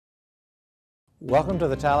Welcome to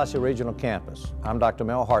the Tallahassee Regional Campus. I'm Dr.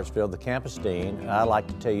 Mel Hartsfield, the campus dean, and I'd like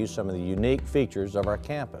to tell you some of the unique features of our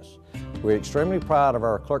campus. We're extremely proud of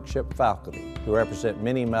our clerkship faculty, who represent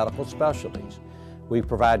many medical specialties. We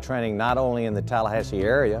provide training not only in the Tallahassee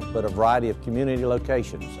area, but a variety of community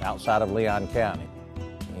locations outside of Leon County,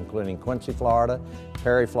 including Quincy, Florida,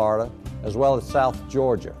 Perry, Florida, as well as South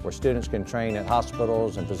Georgia, where students can train at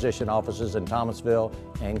hospitals and physician offices in Thomasville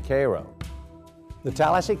and Cairo. The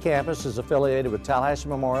Tallahassee campus is affiliated with Tallahassee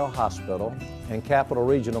Memorial Hospital and Capital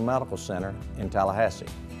Regional Medical Center in Tallahassee,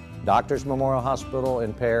 Doctors Memorial Hospital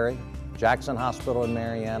in Perry, Jackson Hospital in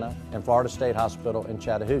Marianna, and Florida State Hospital in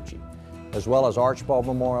Chattahoochee, as well as Archibald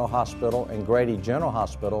Memorial Hospital and Grady General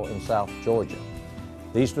Hospital in South Georgia.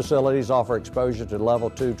 These facilities offer exposure to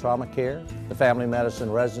Level 2 trauma care, the Family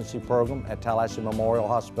Medicine Residency Program at Tallahassee Memorial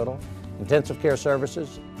Hospital, intensive care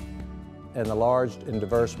services, and the large and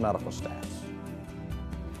diverse medical staffs.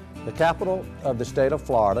 The capital of the state of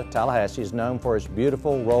Florida, Tallahassee, is known for its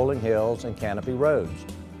beautiful rolling hills and canopy roads,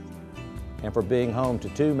 and for being home to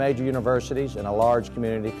two major universities and a large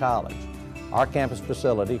community college. Our campus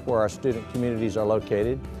facility, where our student communities are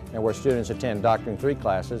located and where students attend Doctrine 3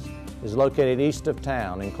 classes, is located east of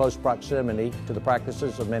town in close proximity to the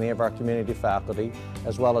practices of many of our community faculty,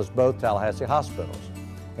 as well as both Tallahassee hospitals.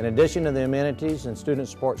 In addition to the amenities and student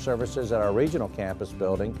support services at our regional campus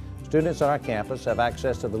building, students on our campus have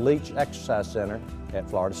access to the Leach Exercise Center at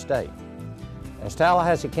Florida State. As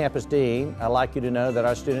Tallahassee Campus Dean, I'd like you to know that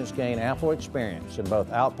our students gain ample experience in both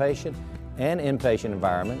outpatient and inpatient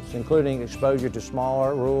environments, including exposure to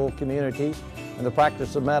smaller rural communities and the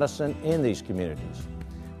practice of medicine in these communities.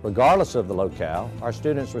 Regardless of the locale, our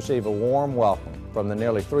students receive a warm welcome from the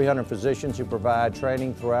nearly 300 physicians who provide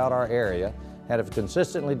training throughout our area and have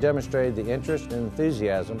consistently demonstrated the interest and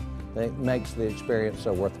enthusiasm that makes the experience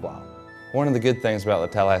so worthwhile. One of the good things about the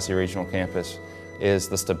Tallahassee Regional Campus is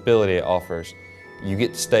the stability it offers. You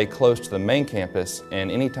get to stay close to the main campus, and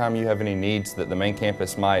anytime you have any needs that the main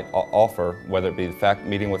campus might offer, whether it be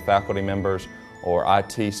meeting with faculty members or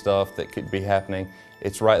IT stuff that could be happening,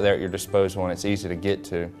 it's right there at your disposal and it's easy to get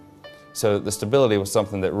to. So the stability was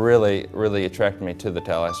something that really attracted me to the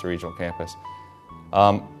Tallahassee Regional Campus.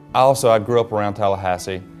 I grew up around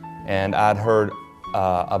Tallahassee, and I'd heard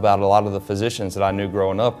about a lot of the physicians that I knew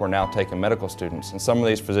growing up were now taking medical students, and some of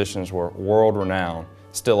these physicians were world-renowned,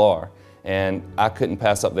 still are, and I couldn't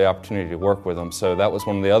pass up the opportunity to work with them, so that was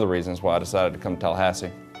one of the other reasons why I decided to come to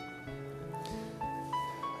Tallahassee.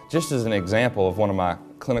 Just as an example of one of my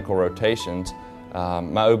clinical rotations,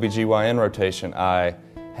 my OBGYN rotation, I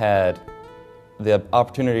had the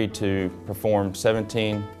opportunity to perform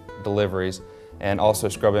 17 deliveries and also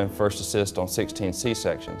scrub in first assist on 16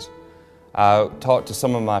 C-sections. I talked to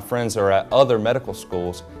some of my friends that are at other medical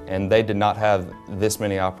schools, and they did not have this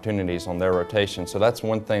many opportunities on their rotation. So that's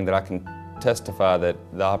one thing that I can testify that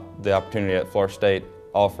the opportunity at Florida State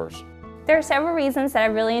offers. There are several reasons that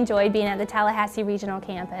I've really enjoyed being at the Tallahassee Regional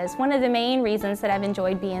Campus. One of the main reasons that I've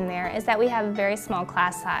enjoyed being there is that we have a very small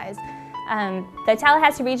class size. The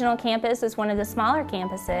Tallahassee Regional Campus is one of the smaller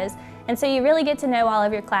campuses, and so you really get to know all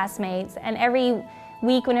of your classmates, and every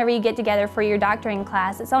week whenever you get together for your doctoring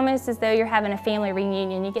class, it's almost as though you're having a family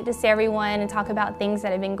reunion. You get to see everyone and talk about things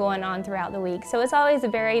that have been going on throughout the week. So it's always a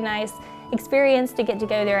very nice experience to get to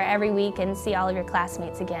go there every week and see all of your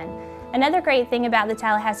classmates again. Another great thing about the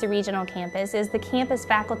Tallahassee Regional Campus is the campus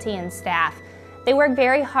faculty and staff. They work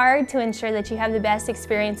very hard to ensure that you have the best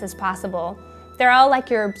experiences possible. They're all like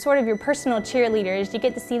your personal cheerleaders. You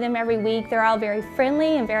get to see them every week. They're all very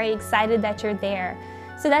friendly and very excited that you're there.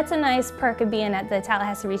 So that's a nice perk of being at the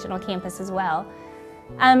Tallahassee Regional Campus as well.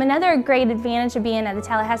 Another great advantage of being at the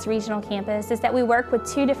Tallahassee Regional Campus is that we work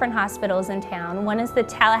with two different hospitals in town. One is the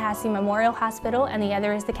Tallahassee Memorial Hospital and the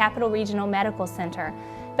other is the Capital Regional Medical Center.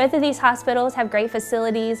 Both of these hospitals have great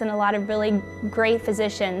facilities and a lot of really great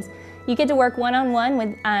physicians. You get to work one-on-one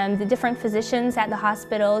with the different physicians at the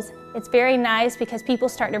hospitals. It's very nice because people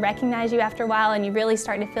start to recognize you after a while and you really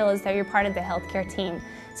start to feel as though you're part of the healthcare team.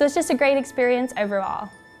 So it's just a great experience overall.